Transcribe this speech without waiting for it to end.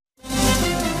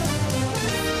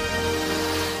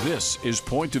This is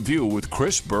Point of View with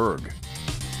Chris Berg.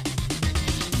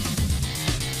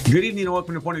 Good evening and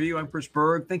welcome to Point of View. I'm Chris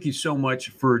Berg. Thank you so much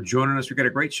for joining us. We've got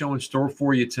a great show in store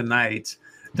for you tonight.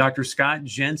 Dr. Scott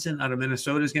Jensen out of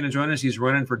Minnesota is going to join us. He's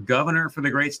running for governor for the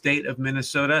great state of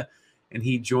Minnesota, and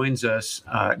he joins us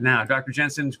now. Dr.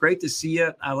 Jensen, it's great to see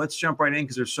you. Let's jump right in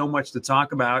because there's so much to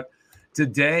talk about.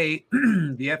 Today,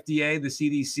 the FDA, the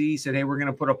CDC said, hey, we're going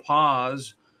to put a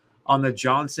pause on the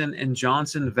Johnson &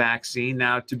 Johnson vaccine.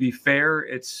 Now, to be fair,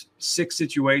 it's 6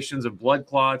 situations of blood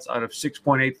clots out of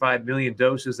 6.85 million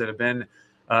doses that have been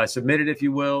submitted, if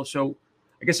you will. So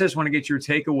I guess I just want to get your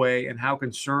takeaway and how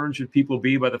concerned should people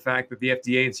be by the fact that the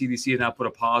FDA and CDC have now put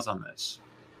a pause on this?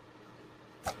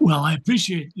 Well, I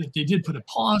appreciate that they did put a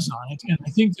pause on it. And I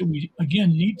think that we,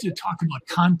 again, need to talk about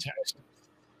context.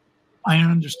 I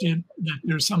understand that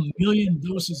there's some million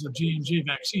doses of J&J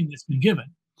vaccine that's been given.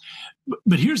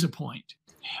 But here's a point.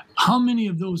 How many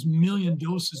of those million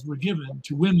doses were given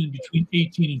to women between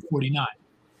 18 and 49?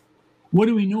 What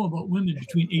do we know about women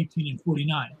between 18 and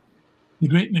 49? The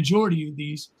great majority of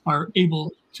these are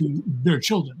able to bear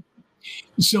children.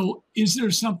 So is there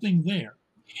something there?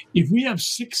 If we have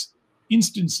 6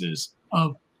 instances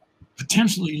of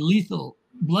potentially lethal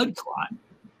blood clot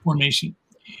formation,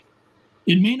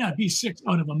 it may not be 6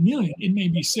 out of a million. It may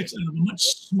be 6 out of a much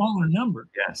smaller number.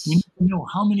 Yes. We need to know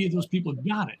how many of those people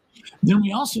got it. Then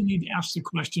we also need to ask the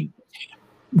question,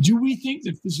 do we think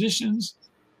that physicians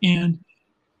and,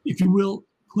 if you will,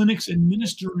 clinics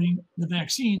administering the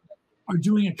vaccine are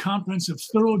doing a comprehensive,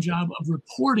 thorough job of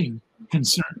reporting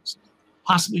concerns?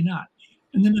 Possibly not.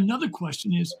 And then another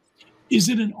question is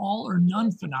it an all or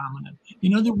none phenomenon?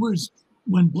 In other words,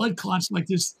 when blood clots like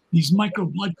this, these micro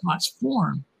blood clots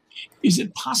form, is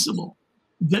it possible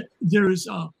that there is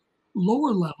a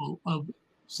lower level of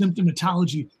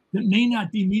symptomatology that may not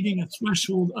be meeting a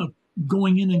threshold of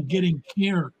going in and getting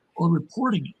care or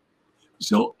reporting it?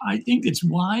 So I think it's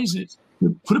wise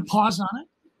to put a pause on it.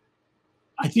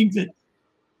 I think that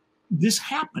this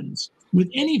happens with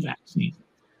any vaccine,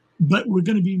 but we're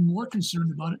going to be more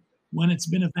concerned about it when it's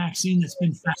been a vaccine that's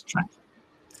been fast-tracked.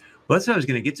 Well, that's what I was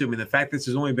going to get to. I mean, the fact this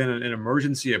has only been an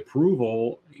emergency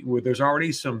approval, where there's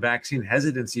already some vaccine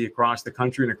hesitancy across the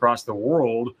country and across the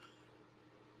world.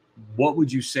 What would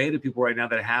you say to people right now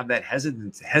that have that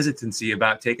hesitancy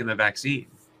about taking the vaccine?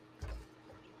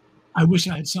 I wish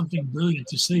I had something brilliant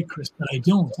to say, Chris, but I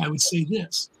don't. I would say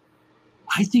this.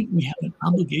 I think we have an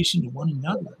obligation to one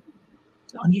another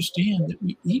to understand that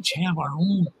we each have our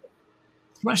own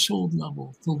threshold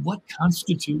level for what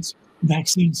constitutes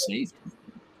vaccine safety.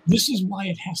 This is why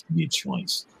it has to be a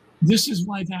choice. This is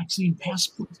why vaccine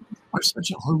passports are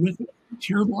such a horrific,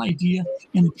 terrible idea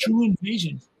and a true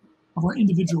invasion of our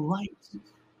individual rights.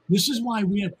 This is why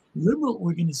we have liberal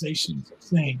organizations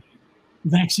saying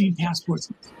vaccine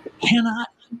passports cannot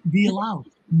be allowed,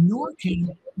 nor can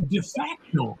de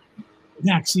facto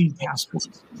vaccine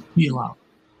passports be allowed.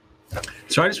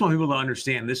 So I just want people to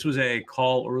understand, this was a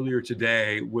call earlier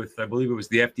today with, I believe it was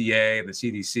the FDA and the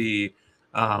CDC,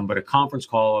 but a conference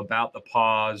call about the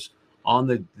pause on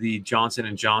the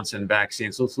Johnson & Johnson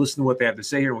vaccine. So let's listen to what they have to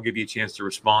say here, and we'll give you a chance to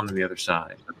respond on the other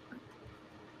side.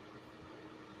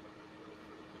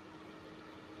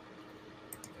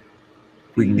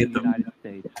 We can get them. In the United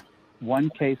States, 1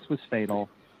 case was fatal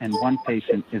and 1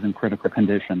 patient is in critical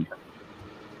condition.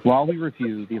 While we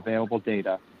review the available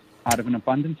data, out of an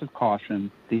abundance of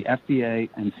caution, the FDA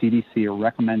and CDC are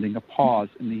recommending a pause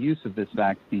in the use of this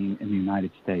vaccine in the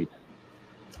United States.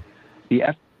 The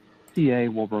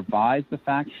FDA will revise the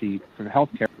fact sheet for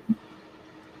healthcare.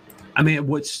 I mean,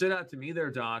 what stood out to me there,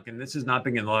 Doc, and this has not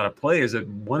been getting a lot of play, is that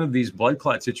one of these blood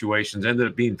clot situations ended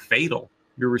up being fatal.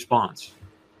 Your response?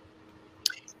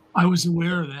 I was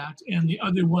aware of that. And the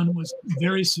other one was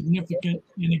very significant.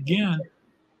 And again,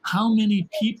 how many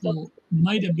people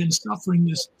might have been suffering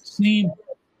this same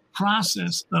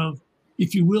process of,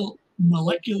 if you will,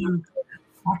 molecular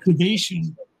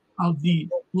activation of the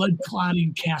blood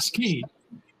clotting cascade?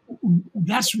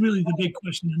 That's really the big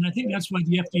question. And I think that's why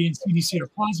the FDA and CDC are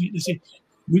pausing it. They say,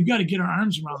 we've got to get our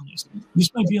arms around this.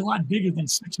 This might be a lot bigger than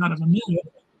 6 out of a million.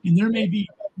 And there may be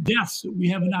deaths that we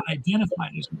have not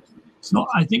identified as well. So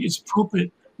I think it's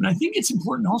appropriate. But I think it's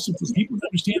important also for people to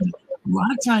understand that a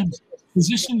lot of times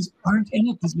physicians aren't in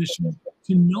a position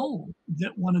to know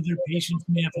that one of their patients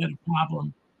may have had a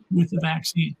problem with the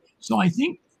vaccine. So I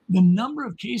think the number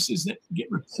of cases that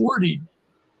get reported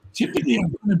typically are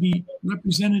going to be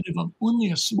representative of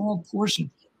only a small portion.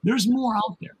 There's more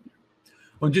out there.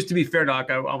 Well, just to be fair, Doc,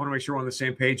 I want to make sure we're on the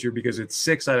same page here, because it's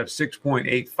 6 out of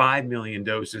 6.85 million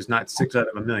doses, not 6 out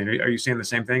of a million. Are you saying the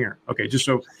same thing? Or okay, just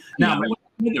so now. Yeah,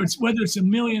 whether it's 1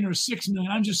 million or 6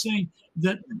 million. I'm just saying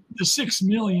that the 6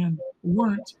 million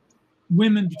weren't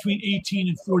women between 18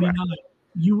 and 49.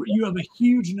 You have a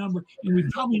huge number, and we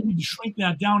probably need to shrink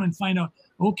that down and find out,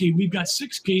 okay, we've got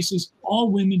 6 cases,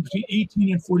 all women between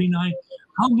 18 and 49.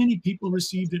 How many people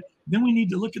received it? Then we need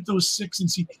to look at those 6 and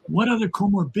see what other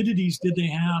comorbidities did they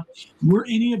have? Were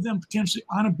any of them potentially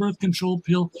on a birth control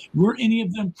pill? Were any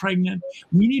of them pregnant?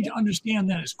 We need to understand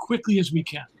that as quickly as we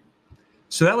can.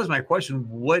 So that was my question.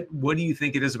 What do you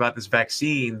think it is about this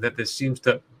vaccine that this seems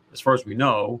to, as far as we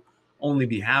know, only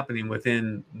be happening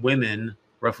within women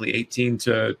roughly 18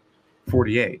 to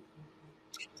 48?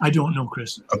 I don't know,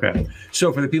 Chris. Okay.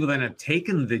 So for the people that have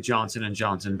taken the Johnson &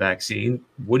 Johnson vaccine,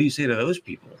 what do you say to those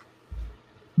people?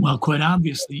 Well, quite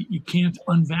obviously, you can't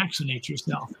unvaccinate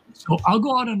yourself. So I'll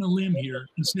go out on a limb here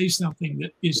and say something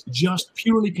that is just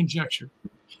purely conjecture.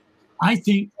 I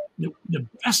think that the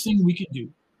best thing we can do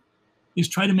is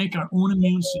try to make our own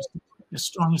immune system as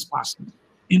strong as possible.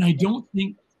 And I don't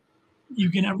think you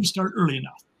can ever start early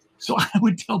enough. So I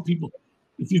would tell people,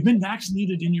 if you've been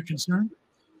vaccinated and you're concerned,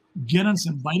 get on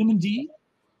some vitamin D,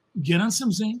 get on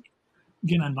some zinc,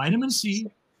 get on vitamin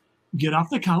C, get off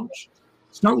the couch,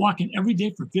 start walking every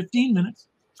day for 15 minutes,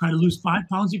 try to lose 5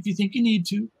 pounds if you think you need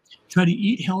to, try to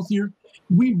eat healthier.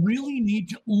 We really need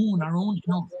to own our own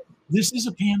health. This is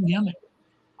a pandemic.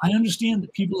 I understand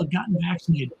that people have gotten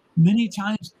vaccinated many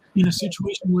times in a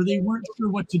situation where they weren't sure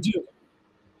what to do,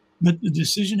 but the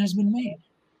decision has been made.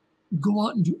 Go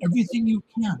out and do everything you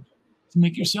can to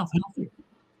make yourself healthier.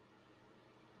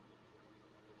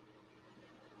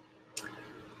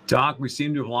 Doc, we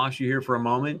seem to have lost you here for a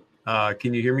moment.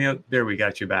 Can you hear me out? There, we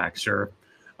got you back, sir.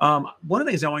 One of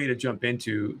the things I want you to jump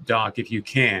into, Doc, if you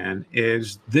can,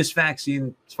 is this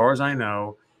vaccine, as far as I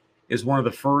know, is one of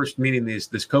the first, meaning this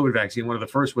COVID vaccine, one of the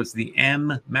first was the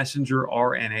messenger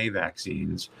RNA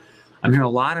vaccines. I'm hearing a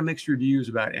lot of mixed reviews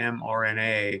about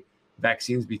mRNA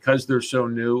vaccines because they're so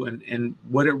new and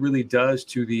what it really does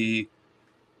to the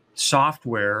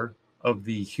software of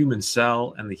the human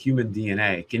cell and the human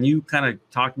DNA. Can you kind of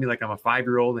talk to me like I'm a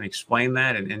 5-year-old and explain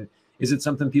that? And is it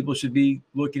something people should be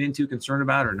looking into, concerned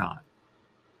about, or not?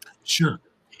 Sure.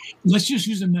 Let's just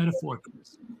use a metaphor.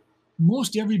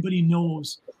 Most everybody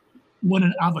knows what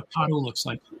an avocado looks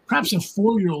like. Perhaps a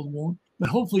 4-year-old won't, but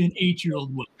hopefully an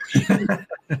 8-year-old will.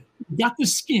 You've got the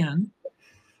skin,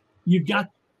 you've got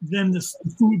then the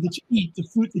food that you eat, the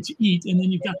fruit that you eat, and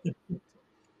then you've got the pit.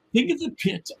 Think of the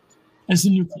pit as the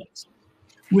nucleus.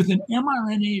 With an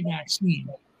mRNA vaccine,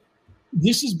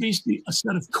 this is basically a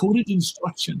set of coded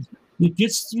instructions that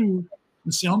gets through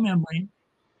the cell membrane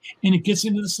and it gets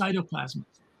into the cytoplasm.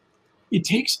 It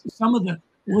takes some of the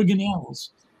organelles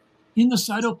in the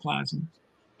cytoplasm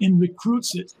and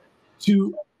recruits it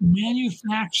to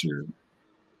manufacture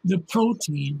the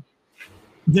protein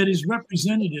that is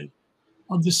representative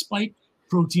of the spike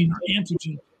protein or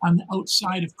antigen on the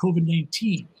outside of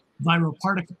COVID-19 viral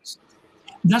particles.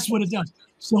 That's what it does.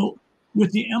 So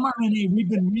with the mRNA, we've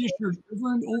been reassured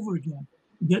over and over again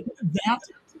that that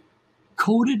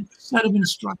coded set of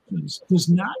instructions does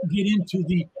not get into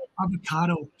the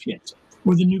avocado pit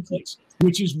or the nucleus,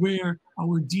 which is where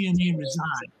our DNA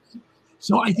resides.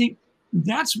 So I think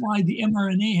that's why the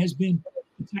mRNA has been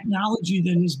a technology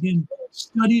that has been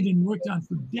studied and worked on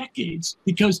for decades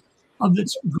because of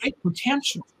its great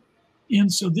potential.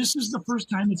 And so this is the first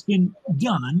time it's been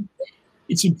done.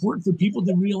 It's important for people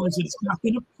to realize that it's not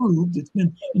been approved. It's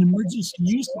been an emergency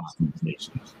use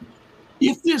authorization.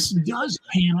 If this does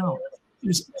pan out,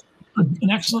 it's an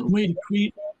excellent way to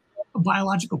create a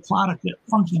biological product that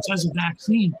functions as a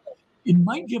vaccine. It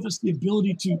might give us the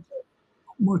ability to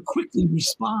more quickly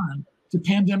respond to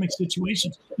pandemic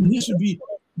situations. And this would be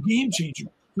a game changer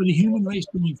for the human race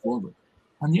going forward.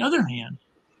 On the other hand,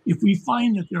 if we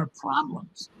find that there are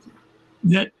problems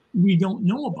that we don't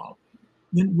know about,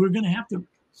 then we're going to have to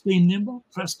stay nimble,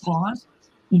 press pause,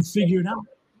 and figure it out.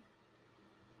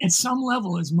 At some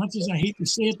level, as much as I hate to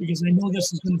say it, because I know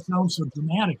this is going to sound so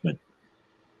dramatic, but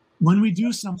when we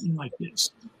do something like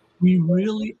this, we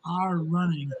really are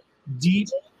running deep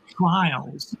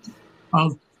trials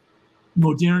of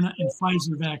Moderna and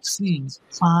Pfizer vaccines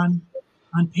on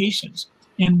patients.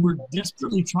 And we're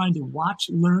desperately trying to watch,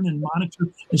 learn, and monitor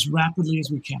as rapidly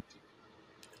as we can.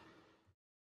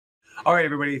 All right,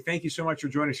 everybody. Thank you so much for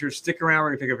joining us here. Stick around. We're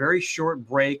going to take a very short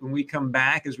break. When we come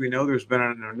back, as we know, there's been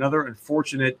another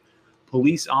unfortunate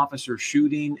police officer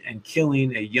shooting and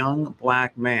killing a young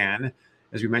black man.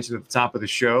 As we mentioned at the top of the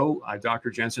show, Dr.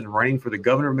 Jensen running for the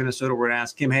governor of Minnesota. We're going to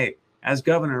ask him, hey, as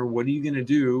governor, what are you going to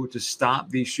do to stop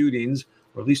these shootings,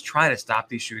 or at least try to stop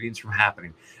these shootings from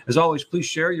happening? As always, please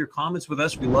share your comments with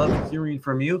us. We love hearing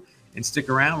from you. And stick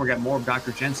around. We got more of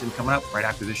Dr. Jensen coming up right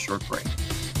after this short break.